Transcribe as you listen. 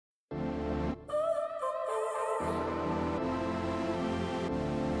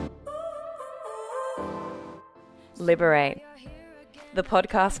Liberate, the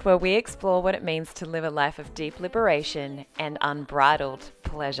podcast where we explore what it means to live a life of deep liberation and unbridled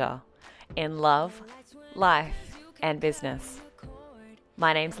pleasure in love, life, and business.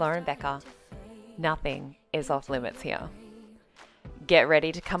 My name's Lauren Becker. Nothing is off limits here. Get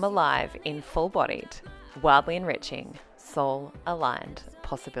ready to come alive in full-bodied, wildly enriching, soul-aligned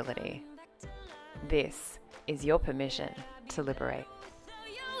possibility. This is your permission to liberate.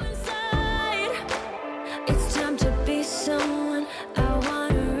 It's time to be someone I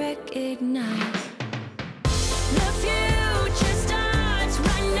want to recognize. The future starts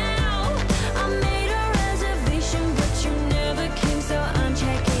right now. I made a reservation, but you never came, so I'm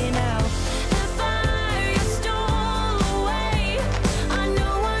checking out. The fire you stole away. I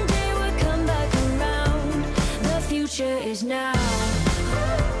know one day we'll come back around. The future is now.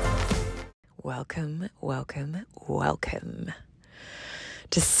 Welcome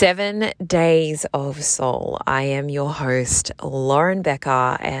to 7 Days of Soul. I am your host, Lauren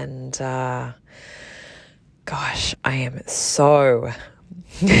Becker, and gosh, I am so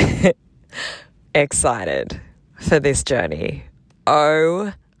excited for this journey.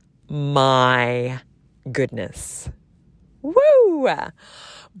 Oh my goodness. Woo!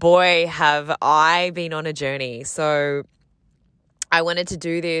 Boy, have I been on a journey. So I wanted to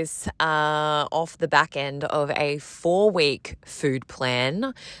do this off the back end of a 4-week food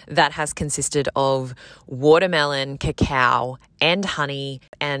plan that has consisted of watermelon, cacao, and honey.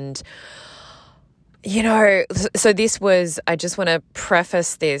 And, you know, so this was, I just want to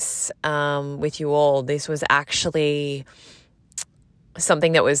preface this with you all. This was actually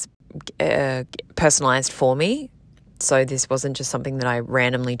something that was personalized for me. So this wasn't just something that I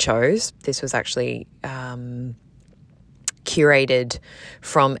randomly chose. This was actually curated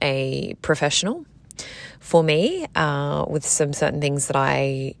from a professional for me, with some certain things that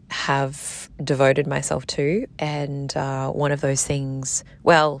I have devoted myself to. And one of those things,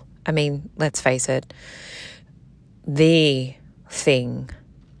 well, I mean, let's face it, the thing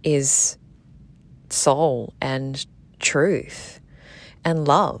is soul and truth and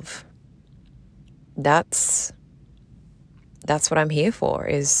love. That's what I'm here for,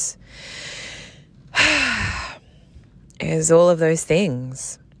 is all of those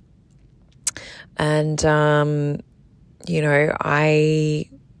things. And, you know, I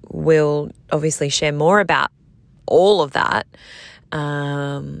will obviously share more about all of that. But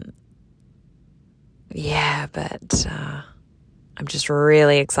I'm just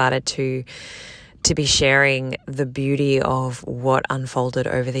really excited to be sharing the beauty of what unfolded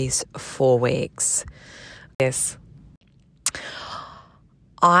over these 4 weeks. Yes.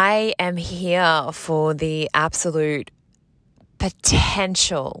 I am here for the absolute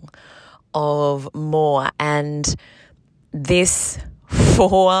potential of more, and this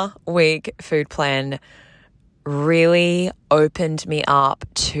 4-week food plan really opened me up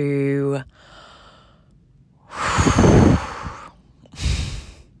to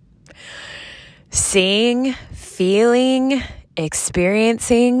seeing, feeling,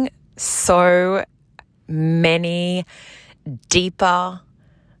 experiencing so many deeper,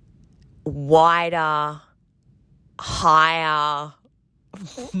 wider, higher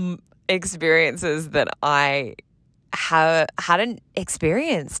experiences that I hadn't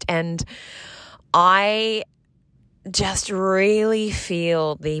experienced. And I just really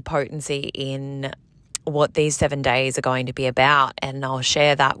feel the potency in what these 7 days are going to be about. And I'll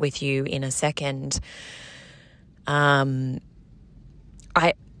share that with you in a second. I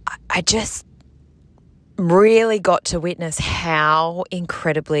just really got to witness how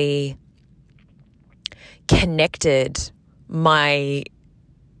incredibly connected my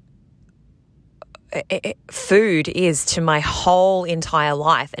food is to my whole entire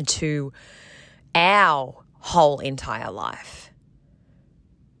life and to our whole entire life.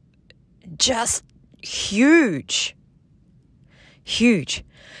 Just huge.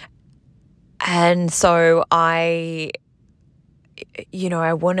 And so I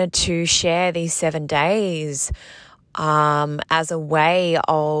wanted to share these 7 days as a way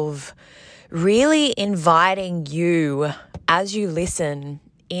of really inviting you, as you listen,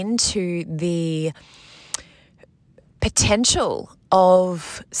 into the potential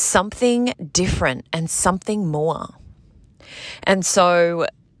of something different and something more. And so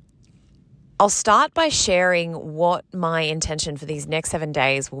I'll start by sharing what my intention for these next 7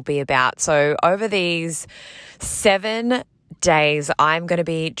 days will be about. So over these 7 days, I'm going to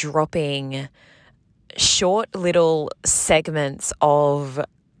be dropping short little segments of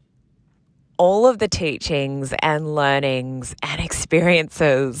all of the teachings and learnings and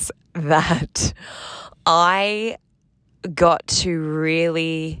experiences that I got to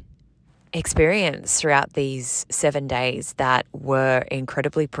really experienced throughout these 7 days that were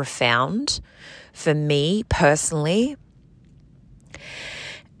incredibly profound for me personally.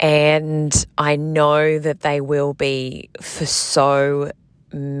 And I know that they will be for so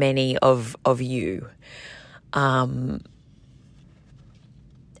many of you. And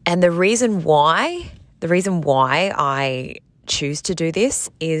the reason why I choose to do this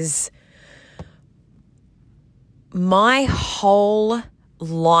is my whole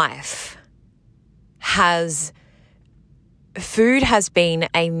life food has been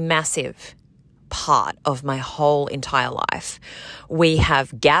a massive part of my whole entire life. We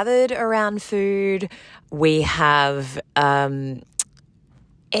have gathered around food. We have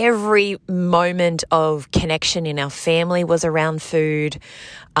every moment of connection in our family was around food.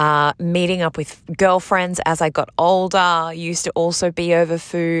 Meeting up with girlfriends as I got older used to also be over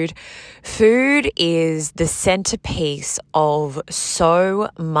food. Food is the centerpiece of so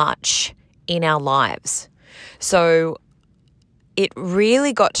much in our lives. So it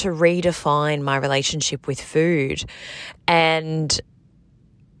really got to redefine my relationship with food. And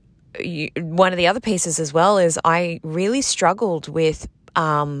one of the other pieces as well is I really struggled with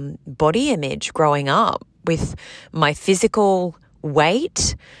body image growing up, with my physical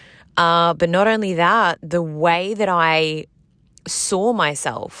weight. But not only that, the way that I saw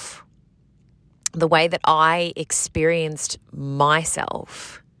myself, the way that I experienced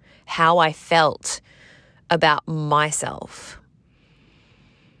myself, how I felt about myself,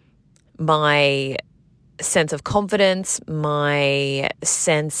 my sense of confidence, my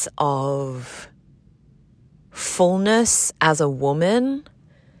sense of fullness as a woman,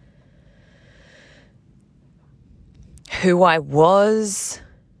 who I was,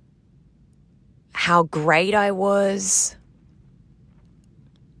 how great I was,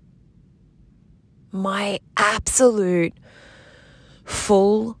 my absolute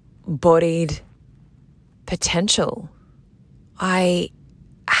full-bodied potential. I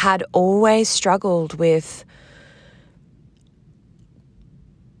had always struggled with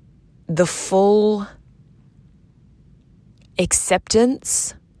the full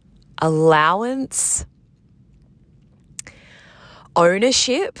acceptance, allowance,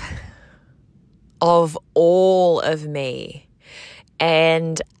 ownership of all of me.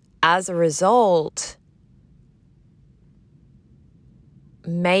 And as a result,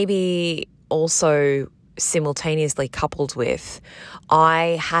 maybe also simultaneously coupled with,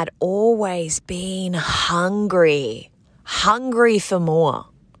 I had always been hungry for more.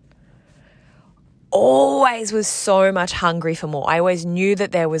 Always was so much hungry for more. I always knew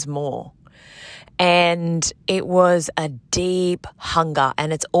that there was more. And it was a deep hunger,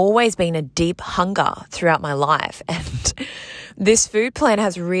 and it's always been a deep hunger throughout my life. And this food plan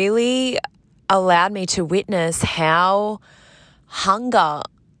has really allowed me to witness how hunger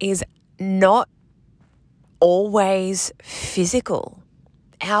is not always physical.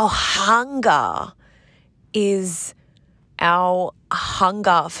 Our hunger is our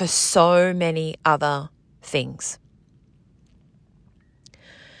hunger for so many other things.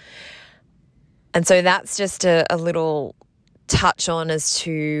 And so that's just a little touch on as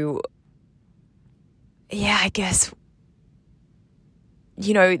to, I guess,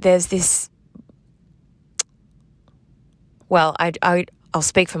 there's this, well, I'll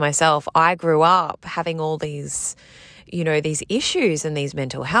speak for myself. I grew up having all these, these issues and these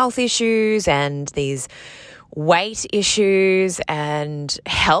mental health issues and these weight issues and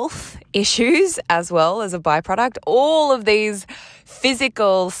health issues as well as a byproduct, all of these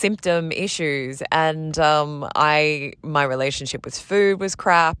physical symptom issues. And my relationship with food was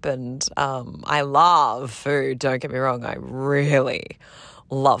crap, and I love food, don't get me wrong, I really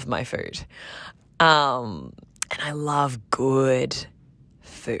love my food. And I love good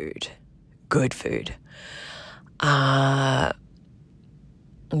food. But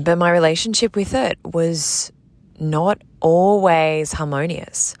my relationship with it was not always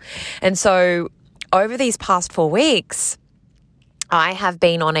harmonious. And so over these past 4 weeks, I have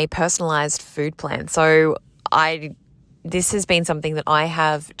been on a personalized food plan. So this has been something that I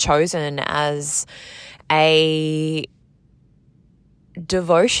have chosen as a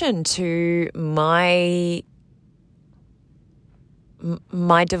devotion to my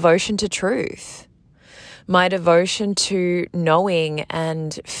devotion to truth. My devotion to knowing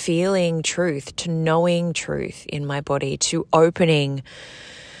and feeling truth, to knowing truth in my body, to opening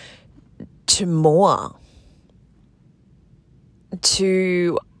to more,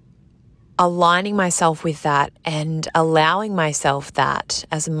 to aligning myself with that and allowing myself that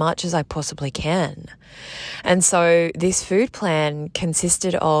as much as I possibly can. And so this food plan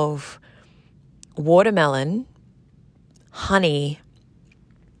consisted of watermelon, honey,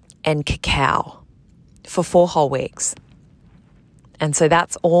 and cacao for 4 whole weeks. And so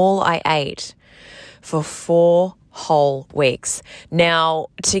that's all I ate for 4 whole weeks. Now,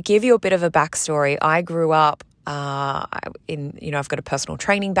 to give you a bit of a backstory, I grew up I've got a personal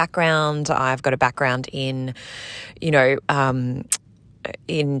training background. I've got a background in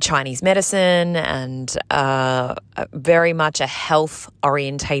Chinese medicine and very much a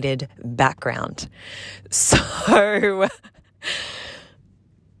health-orientated background. So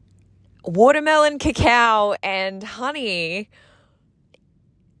watermelon, cacao, and honey,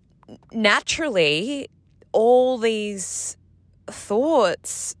 naturally, all these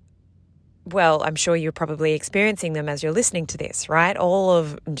thoughts, well, I'm sure you're probably experiencing them as you're listening to this, right?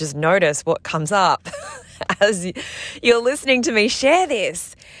 Just notice what comes up as you're listening to me share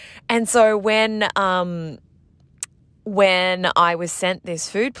this. And so when I was sent this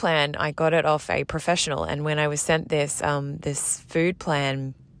food plan, I got it off a professional. And when I was sent this food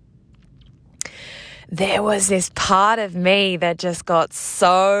plan, there was this part of me that just got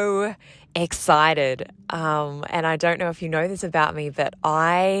so excited. And I don't know if you know this about me, but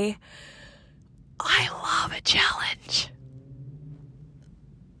I love a challenge.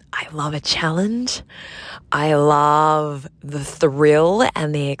 I love a challenge. I love the thrill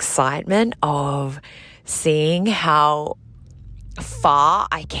and the excitement of seeing how far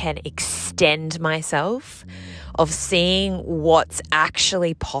I can extend myself, of seeing what's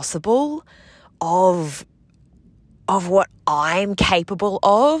actually possible, of what I'm capable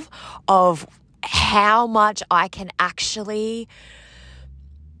of how much I can actually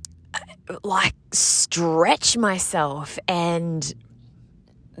stretch myself, and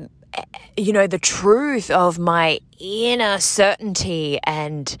the truth of my inner certainty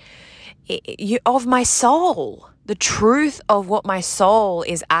and of my soul, the truth of what my soul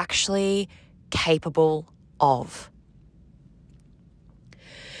is actually capable of.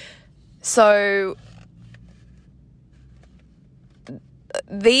 So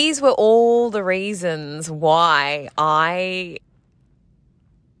these were all the reasons why I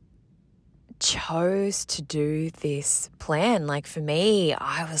chose to do this plan. Like, for me,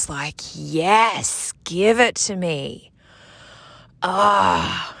 I was like, yes, give it to me.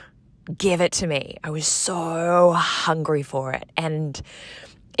 Give it to me. I was so hungry for it. And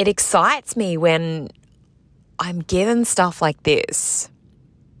it excites me when I'm given stuff like this.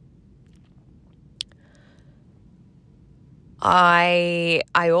 I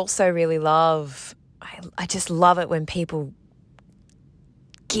also really love, I just love it when people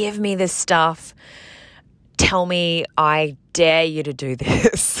give me this stuff, tell me, I dare you to do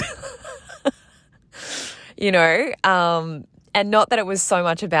this. And not that it was so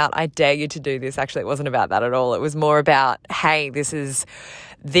much about, I dare you to do this. Actually, it wasn't about that at all. It was more about, hey, this is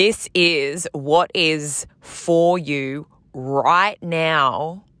what is for you right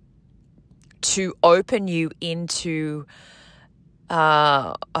now to open you into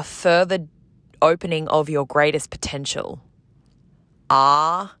a further opening of your greatest potential.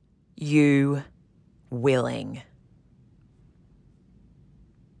 Are you willing?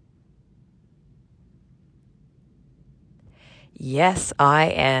 Yes, I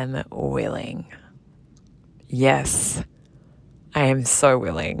am willing. Yes, I am so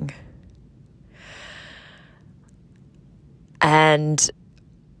willing. And,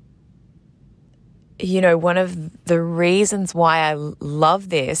 one of the reasons why I love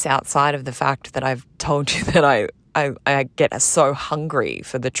this, outside of the fact that I've told you that I get so hungry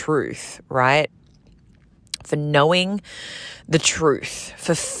for the truth, right? For knowing the truth,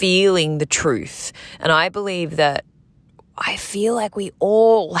 for feeling the truth. And I believe that I feel like we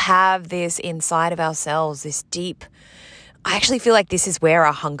all have this inside of ourselves, this deep, I actually feel like this is where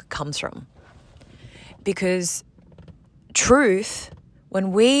our hunger comes from. Because truth,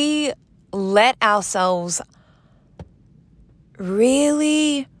 when we let ourselves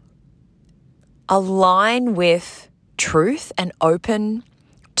really align with truth and open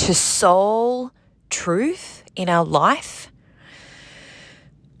to soul truth in our life,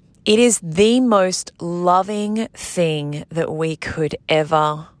 it is the most loving thing that we could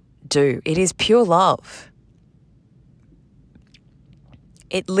ever do. It is pure love.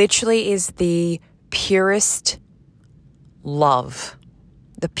 It literally is the purest love,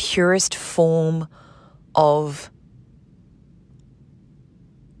 the purest form of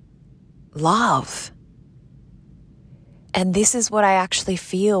love. And this is what I actually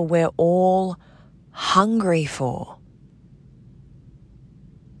feel we're all hungry for.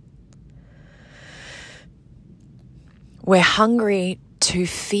 We're hungry to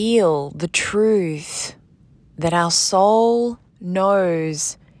feel the truth that our soul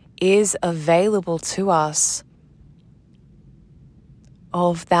knows is available to us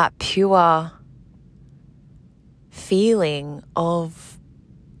of that pure feeling of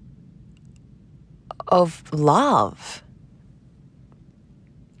love.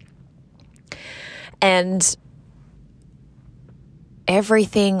 And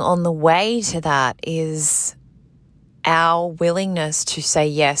everything on the way to that is our willingness to say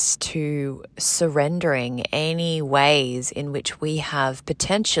yes to surrendering any ways in which we have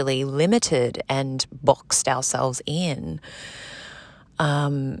potentially limited and boxed ourselves in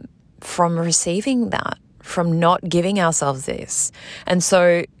from receiving that, from not giving ourselves this. And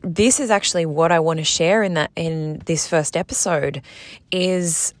so this is actually what I want to share in this first episode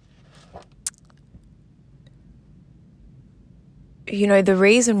is, you know, the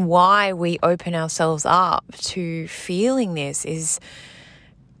reason why we open ourselves up to feeling this is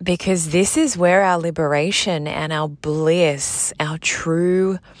because this is where our liberation and our bliss, our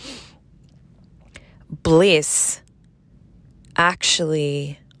true bliss,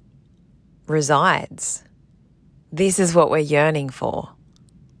 actually resides. This is what we're yearning for.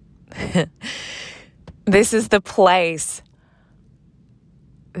 This is the place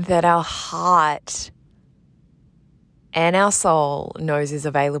that our heart and our soul knows is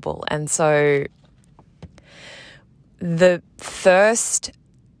available. And so the first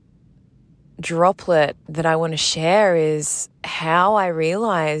droplet that I want to share is how I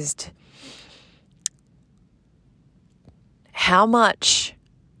realized how much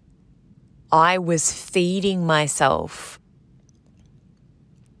I was feeding myself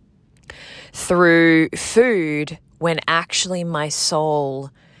through food when actually my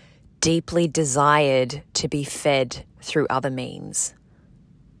soul deeply desired to be fed through other means.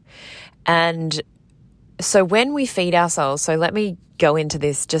 And so when we feed ourselves, so let me go into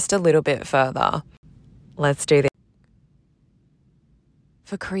this just a little bit further. Let's do this.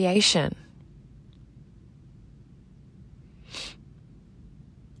 For creation.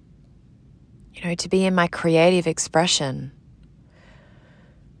 You know, to be in my creative expression.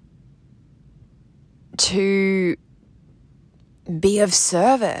 To be of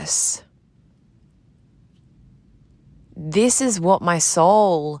service. This is what my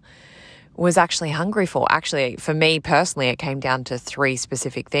soul was actually hungry for. Actually, for me personally, it came down to 3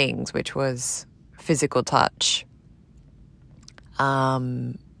 specific things, which was physical touch,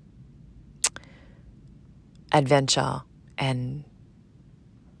 adventure, and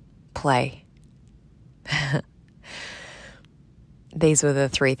play. These were the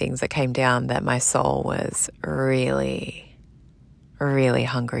 3 things that came down that my soul was really, really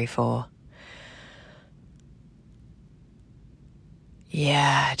hungry for.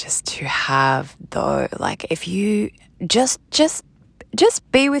 Yeah, just to have though, like if you just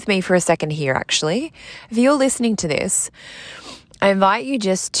be with me for a second here, actually. If you're listening to this, I invite you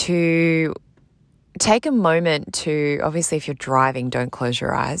just to take a moment to, obviously if you're driving, don't close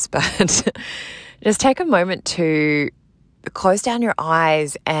your eyes, but just take a moment to close down your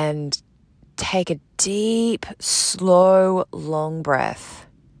eyes and take a deep, slow, long breath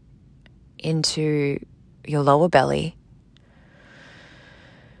into your lower belly.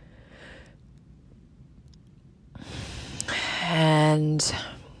 And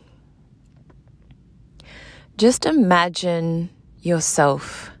just imagine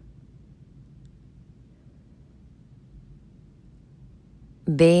yourself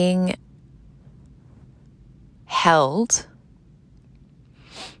being held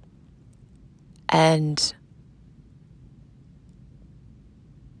and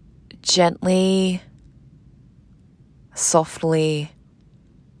gently, softly,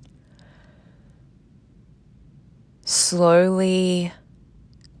 slowly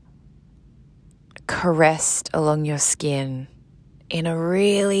caressed along your skin in a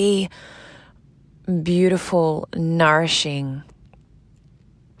really beautiful, nourishing,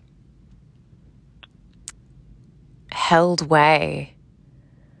 held way.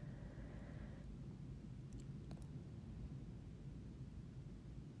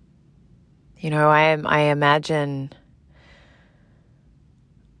 You know, I imagine,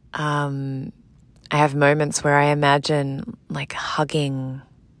 I have moments where I imagine like hugging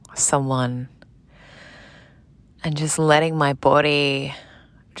someone and just letting my body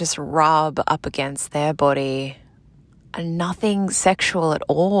just rub up against their body, and nothing sexual at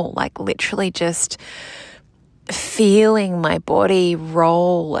all, like literally just feeling my body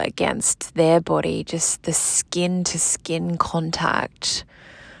roll against their body, just the skin to skin contact,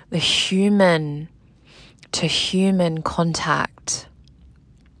 the human to human contact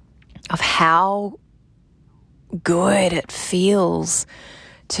of how good it feels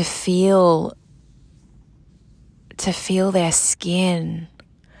to feel their skin,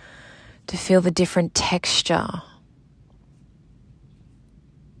 to feel the different texture.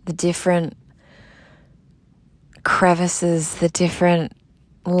 the different crevices, the different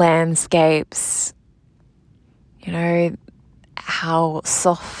landscapes, you know, how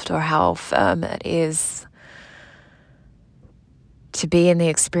soft or how firm it is to be in the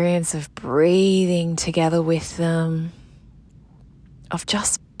experience of breathing together with them, of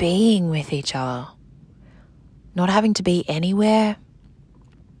just being with each other, not having to be anywhere,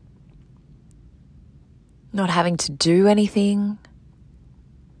 not having to do anything.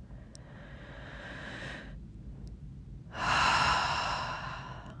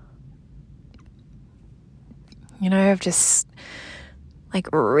 You know, of just like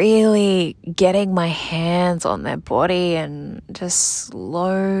really getting my hands on their body and just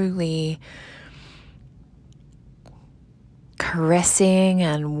slowly caressing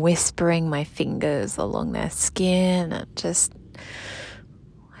and whispering my fingers along their skin and just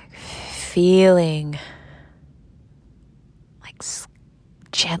like feeling like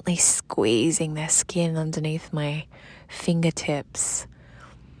gently squeezing their skin underneath my fingertips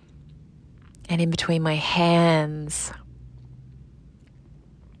and in between my hands.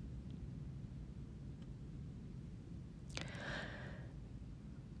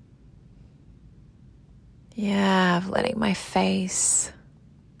 Yeah, of letting my face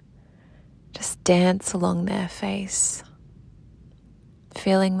just dance along their face,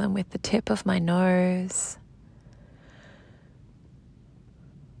 feeling them with the tip of my nose,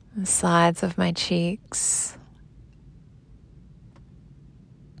 the sides of my cheeks,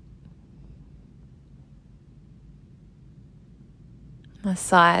 the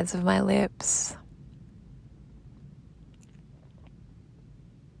sides of my lips.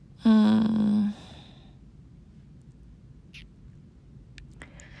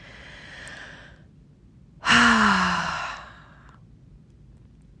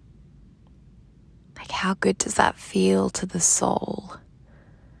 Like, how good does that feel to the soul?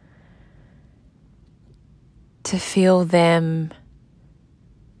 To feel them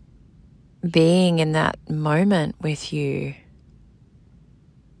being in that moment with you.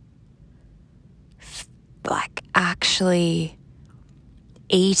 Like actually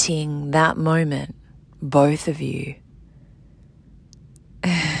eating that moment, both of you.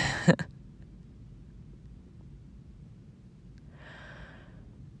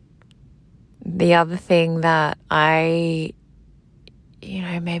 The other thing that I,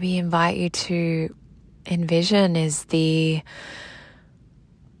 maybe invite you to envision is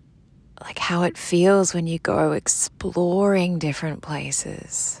how it feels when you go exploring different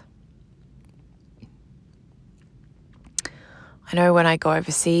places. I know when I go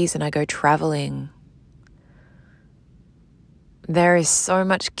overseas and I go traveling, there is so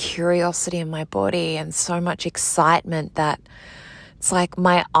much curiosity in my body and so much excitement that it's like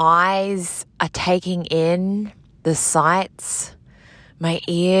my eyes are taking in the sights, my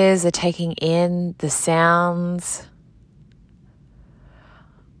ears are taking in the sounds.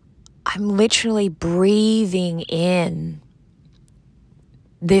 I'm literally breathing in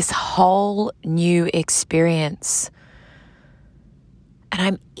this whole new experience. And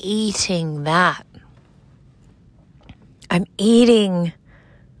I'm eating that. I'm eating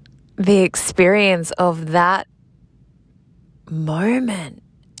the experience of that moment.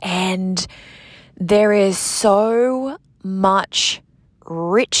 And there is so much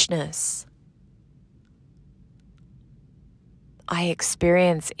richness I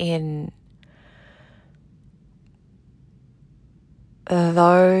experience in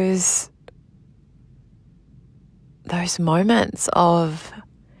those moments of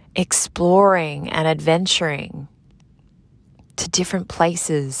exploring and adventuring to different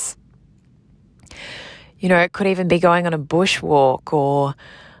places. It could even be going on a bushwalk or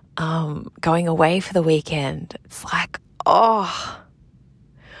going away for the weekend. It's like, oh,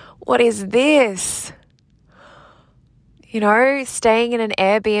 what is this? Staying in an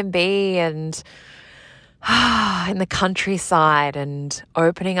Airbnb and in the countryside and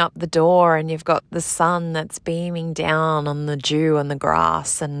opening up the door and you've got the sun that's beaming down on the dew on the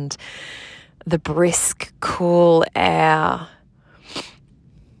grass and the brisk, cool air.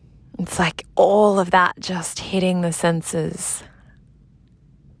 It's like all of that just hitting the senses.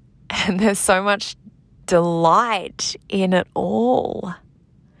 And there's so much delight in it all.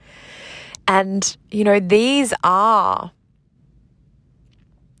 And, these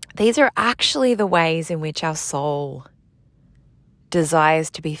are actually the ways in which our soul desires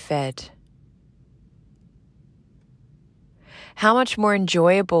to be fed. How much more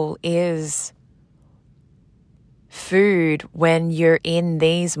enjoyable is food when you're in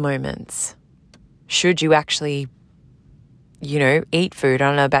these moments? Should you actually, eat food? I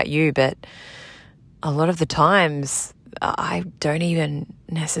don't know about you, but a lot of the times I'm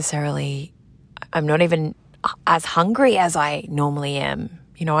not even as hungry as I normally am.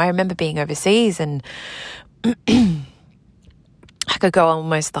 You know, I remember being overseas and I could go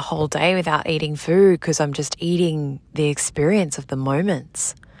almost the whole day without eating food because I'm just eating the experience of the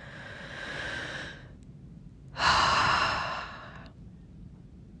moments.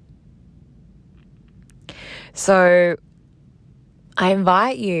 So I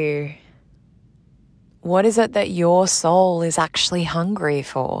invite you, what is it that your soul is actually hungry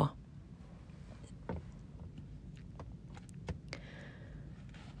for?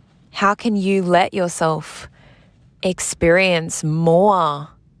 How can you let yourself experience more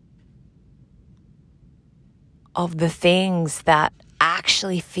of the things that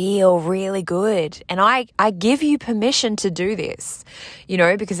actually feel really good? And I give you permission to do this, you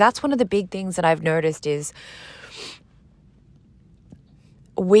know, because that's one of the big things that I've noticed is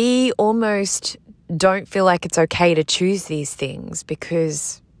we almost don't feel like it's okay to choose these things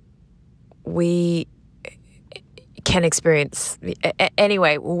because we can experience,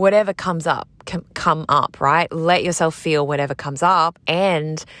 anyway, whatever comes up, can come up, right? Let yourself feel whatever comes up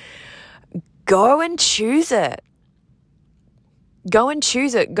and go and choose it. Go and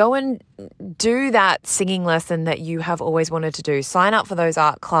choose it. Go and do that singing lesson that you have always wanted to do. Sign up for those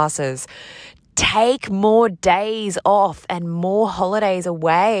art classes. Take more days off and more holidays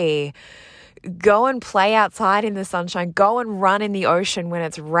away. Go and play outside in the sunshine. Go and run in the ocean when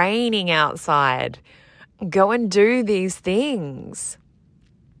it's raining outside. Go and do these things.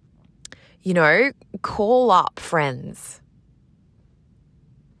 You know, call up friends.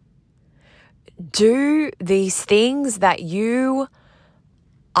 Do these things that you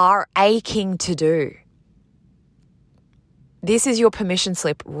are aching to do. This is your permission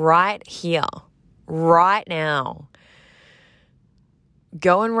slip right here, right now.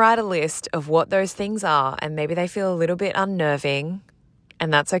 Go and write a list of what those things are, and maybe they feel a little bit unnerving,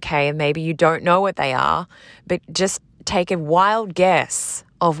 and that's okay, and maybe you don't know what they are, but just take a wild guess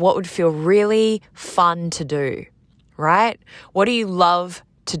of what would feel really fun to do, right? What do you love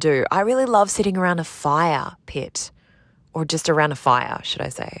to do? I really love sitting around a fire pit, or just around a fire, should I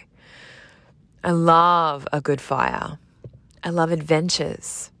say. I love a good fire. I love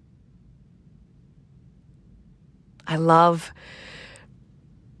adventures. I love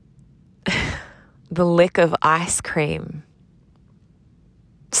the lick of ice cream,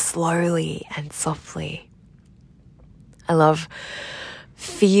 slowly and softly. I love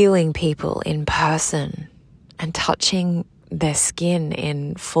feeling people in person and touching their skin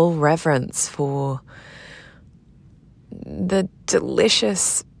in full reverence for the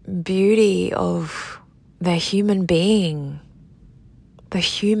delicious beauty of their human being, the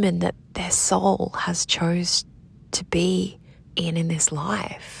human that their soul has chose to be in this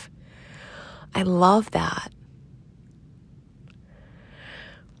life. I love that.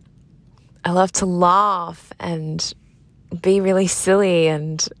 I love to laugh and be really silly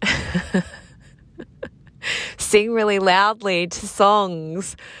and sing really loudly to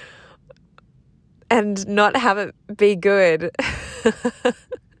songs and not have it be good.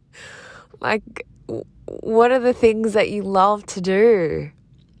 Like, what are the things that you love to do?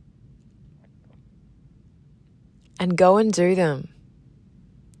 And go and do them.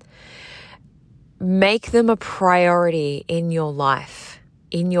 Make them a priority in your life,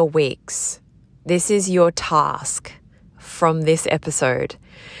 in your weeks. This is your task from this episode,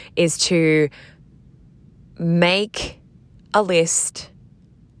 is to make a list,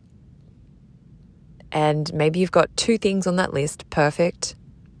 and maybe you've got 2 things on that list. Perfect.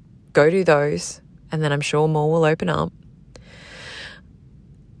 Go do those, and then I'm sure more will open up.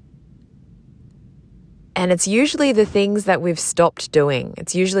 And it's usually the things that we've stopped doing.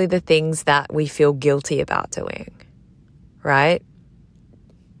 It's usually the things that we feel guilty about doing, right?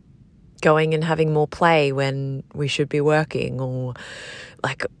 Going and having more play when we should be working, or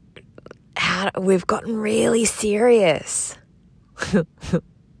like we've gotten really serious.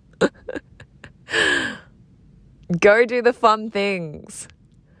 Go do the fun things.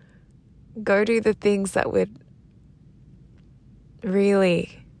 Go do the things that would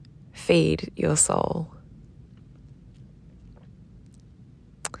really feed your soul.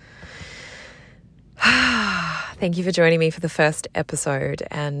 Thank you for joining me for the first episode,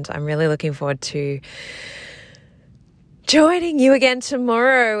 and I'm really looking forward to joining you again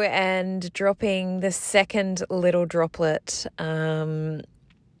tomorrow and dropping the second little droplet. You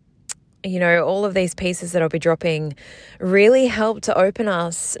know, all of these pieces that I'll be dropping really help to open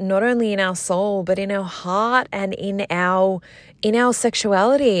us, not only in our soul, but in our heart and in our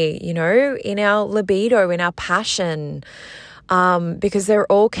sexuality, you know, in our libido, in our passion. because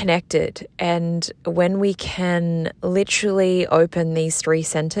they're all connected. And when we can literally open these three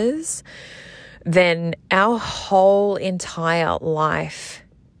centers, then our whole entire life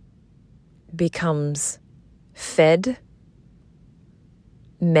becomes fed,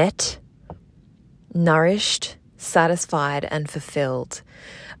 met, nourished, satisfied, and fulfilled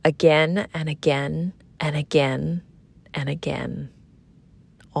again and again and again and again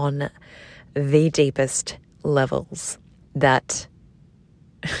on the deepest levels that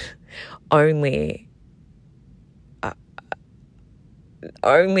only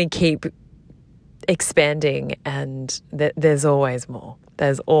keep expanding, and there's always more.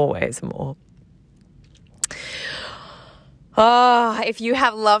 There's always more. If you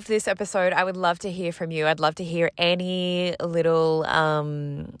have loved this episode, I would love to hear from you. I'd love to hear any little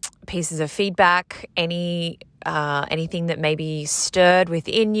pieces of feedback, anything that maybe stirred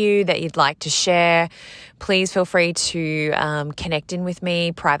within you that you'd like to share. Please feel free to connect in with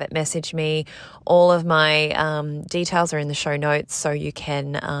me, private message me. All of my details are in the show notes, so you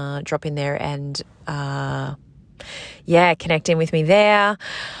can drop in there and connect in with me there.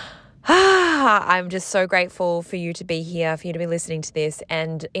 I'm just so grateful for you to be here, for you to be listening to this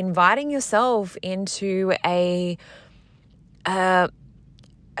and inviting yourself into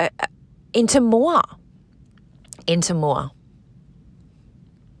into more.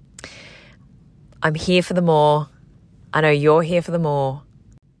 I'm here for the more. I know you're here for the more.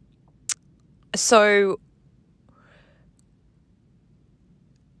 So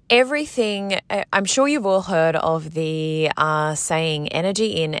everything, I'm sure you've all heard of the saying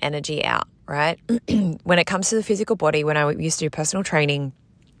energy in, energy out, right? When it comes to the physical body, when I used to do personal training,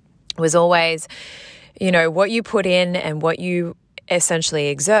 it was always, what you put in and what you essentially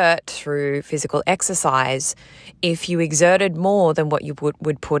exert through physical exercise. If you exerted more than what you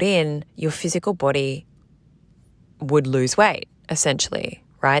would put in, your physical body would lose weight, essentially,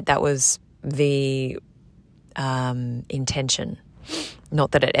 right? That was the intention.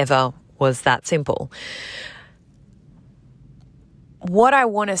 Not that it ever was that simple. What I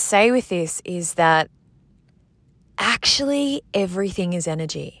want to say with this is that actually everything is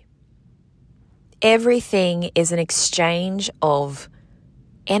energy. Everything is an exchange of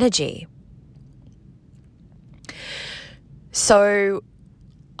energy. So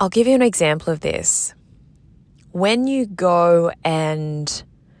I'll give you an example of this. When you go and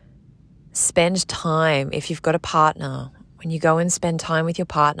spend time, if you've got a partner, when you go and spend time with your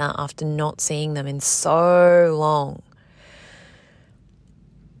partner after not seeing them in so long,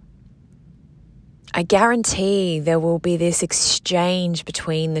 I guarantee there will be this exchange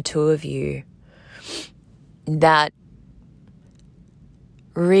between the two of you that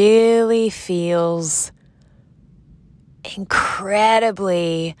really feels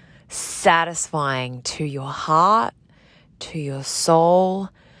incredibly satisfying to your heart, to your soul,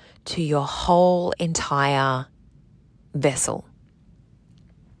 to your whole entire vessel.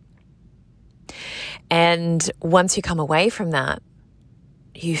 And once you come away from that,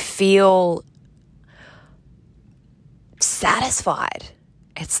 you feel satisfied.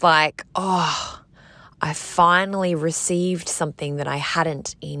 It's like, I finally received something that I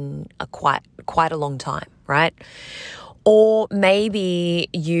hadn't in quite a long time, right? Or maybe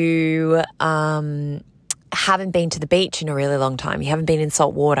you haven't been to the beach in a really long time. You haven't been in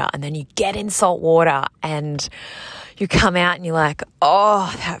salt water, and then you get in salt water and you come out and you're like,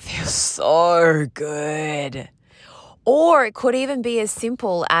 that feels so good. Or it could even be as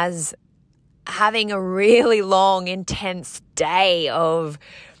simple as having a really long, intense day of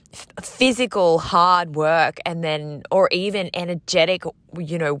physical hard work, and then, or even energetic,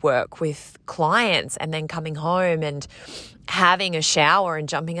 work with clients, and then coming home and having a shower and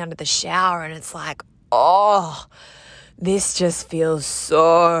jumping under the shower. And it's like, this just feels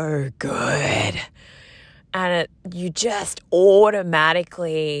so good. And you just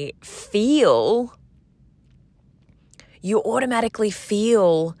automatically feel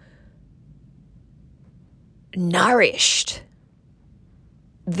nourished.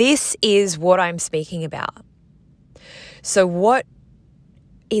 This is what I'm speaking about. So what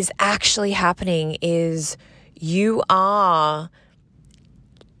is actually happening is you are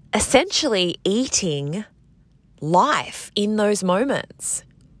essentially eating life in those moments.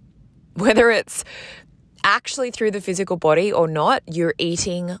 Whether it's actually through the physical body or not, you're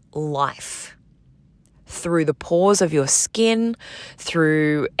eating life. Through the pores of your skin,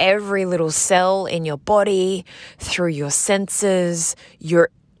 through every little cell in your body, through your senses, you're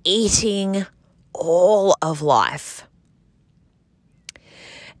eating all of life.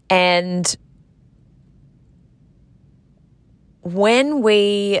 And when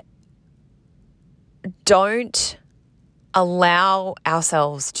we don't allow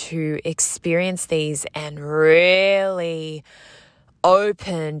ourselves to experience these and really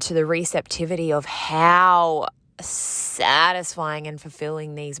open to the receptivity of how satisfying and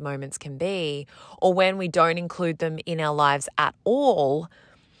fulfilling these moments can be, or when we don't include them in our lives at all,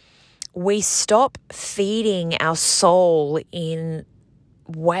 we stop feeding our soul in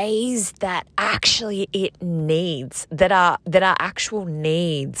ways that actually it needs, that are actual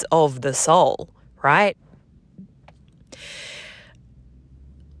needs of the soul, right?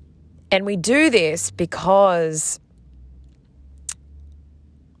 And we do this because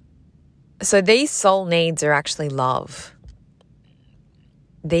these soul needs are actually love.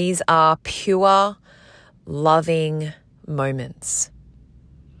 These are pure, loving moments.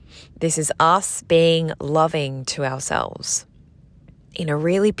 This is us being loving to ourselves in a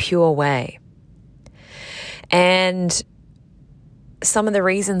really pure way. And some of the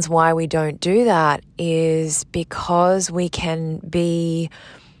reasons why we don't do that is because we can be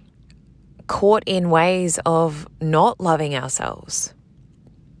caught in ways of not loving ourselves.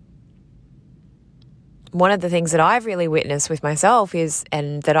 One of the things that I've really witnessed with myself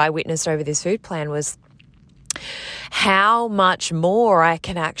and that I witnessed over this food plan, was how much more I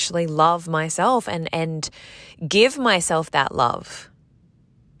can actually love myself and give myself that love.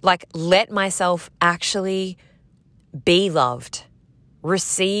 Like, let myself actually be loved,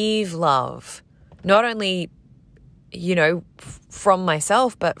 receive love, not only, from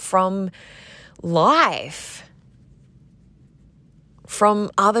myself, but from life,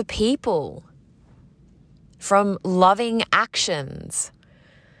 from other people, from loving actions.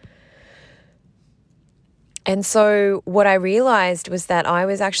 And so what I realized was that I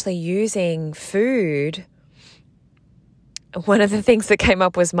was actually using food. One of the things that came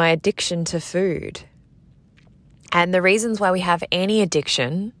up was my addiction to food. And the reasons why we have any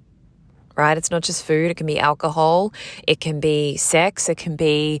addiction, right? It's not just food. It can be alcohol. It can be sex. It can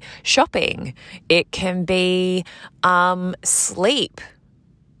be shopping. It can be sleep.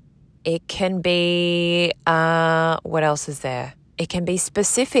 It can be, what else is there? It can be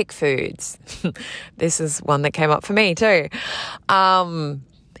specific foods. This is one that came up for me too.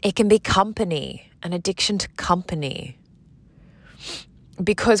 It can be company, an addiction to company.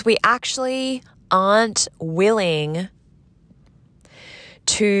 Because we actually aren't willing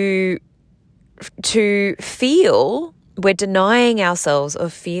to feel, we're denying ourselves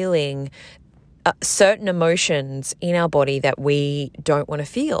of feeling certain emotions in our body that we don't want to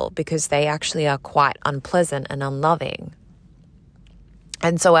feel because they actually are quite unpleasant and unloving.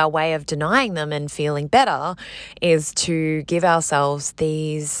 And so our way of denying them and feeling better is to give ourselves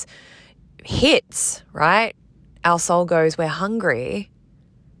these hits, right? Our soul goes, we're hungry,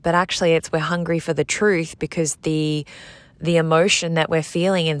 but actually we're hungry for the truth, because the emotion that we're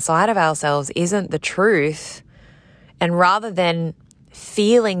feeling inside of ourselves isn't the truth. And rather than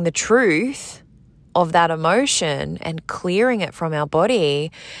feeling the truth of that emotion and clearing it from our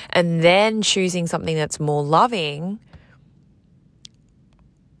body and then choosing something that's more loving,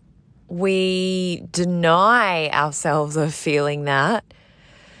 we deny ourselves of feeling that.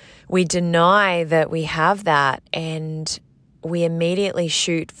 We deny that we have that, and we immediately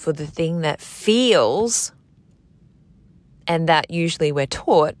shoot for the thing that feels, and that usually we're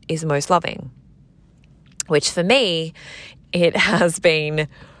taught is most loving, which for me, it has been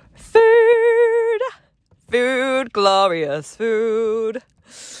food, glorious food.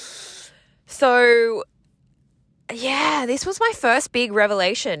 So yeah, this was my first big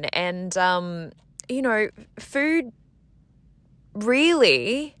revelation. And, food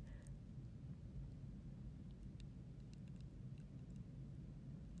really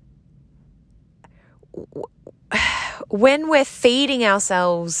when we're feeding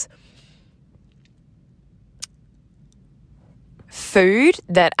ourselves food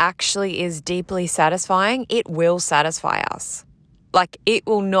that actually is deeply satisfying, it will satisfy us. Like, it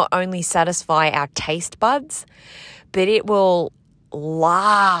will not only satisfy our taste buds, but it will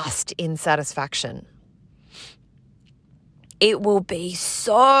last in satisfaction. It will be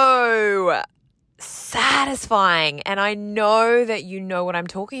so satisfying. And I know that you know what I'm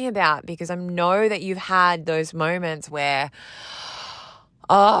talking about, because I know that you've had those moments where,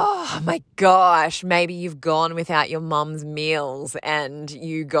 oh my gosh, maybe you've gone without your mum's meals and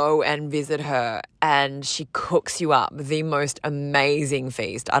you go and visit her and she cooks you up the most amazing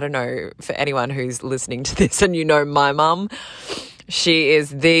feast. I don't know, for anyone who's listening to this and you know my mum, she is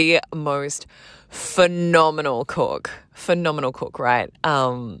the most phenomenal cook, right?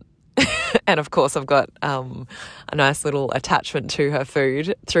 And of course I've got a nice little attachment to her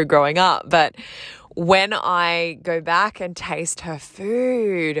food through growing up. But when I go back and taste her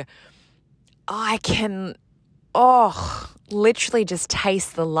food, I can literally just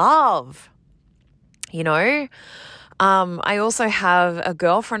taste the love, you know? I also have a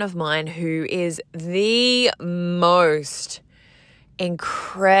girlfriend of mine who is the most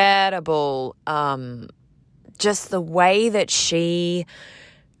incredible, just the way that she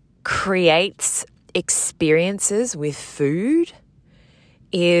creates experiences with food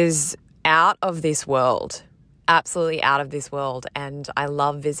is out of this world, absolutely out of this world. And I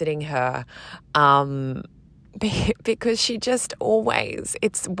love visiting her, because she just always,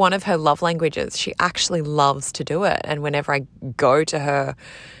 it's one of her love languages. She actually loves to do it. And whenever I go to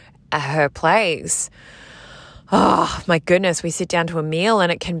her place, oh my goodness, we sit down to a meal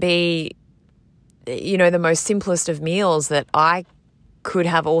and it can be, you know, the most simplest of meals that I could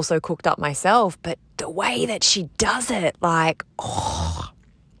have also cooked up myself. But the way that she does it, like,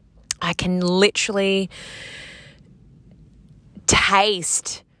 I can literally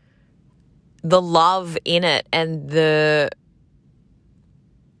taste the love in it and the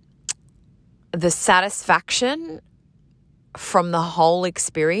satisfaction from the whole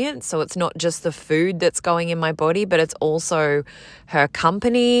experience. So it's not just the food that's going in my body, but it's also her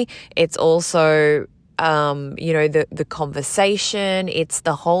company. It's also, the conversation. It's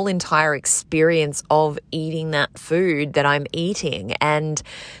the whole entire experience of eating that food that I'm eating. And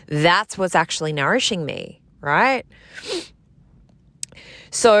that's what's actually nourishing me, right?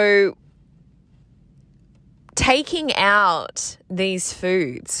 So taking out these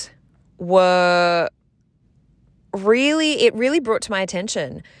foods it really brought to my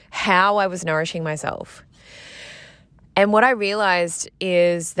attention how I was nourishing myself. And what I realized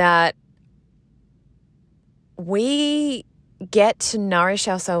is that we get to nourish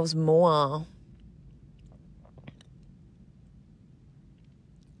ourselves more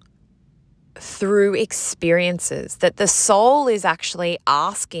through experiences, that the soul is actually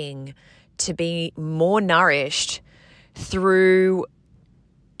asking to be more nourished through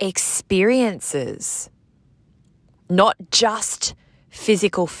experiences, not just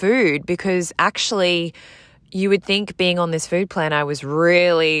physical food, because actually you would think being on this food plan I was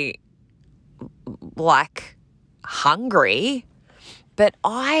really like hungry, but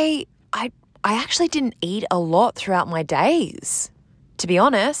I actually didn't eat a lot throughout my days, to be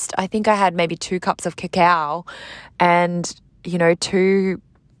honest. I think I had maybe 2 cups of cacao and, 2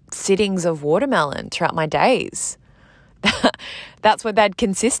 sittings of watermelon throughout my days. That's what they'd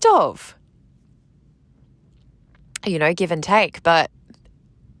consist of, give and take. But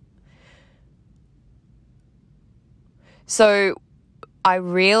so I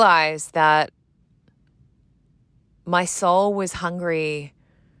realized that my soul was hungry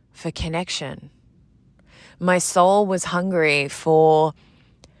for connection. My soul was hungry for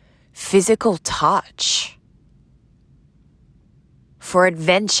physical touch, for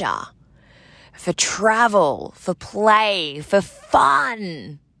adventure, for travel, for play, for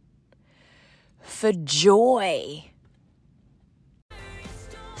fun, for joy.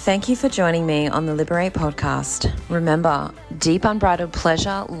 Thank you for joining me on the Liberate podcast. Remember, deep unbridled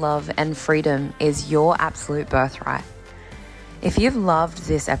pleasure, love, and freedom is your absolute birthright. If you've loved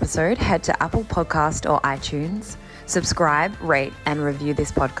this episode, head to Apple Podcast or iTunes, subscribe, rate, and review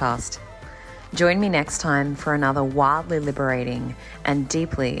this podcast. Join me next time for another wildly liberating and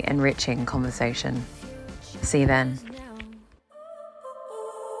deeply enriching conversation. See you then.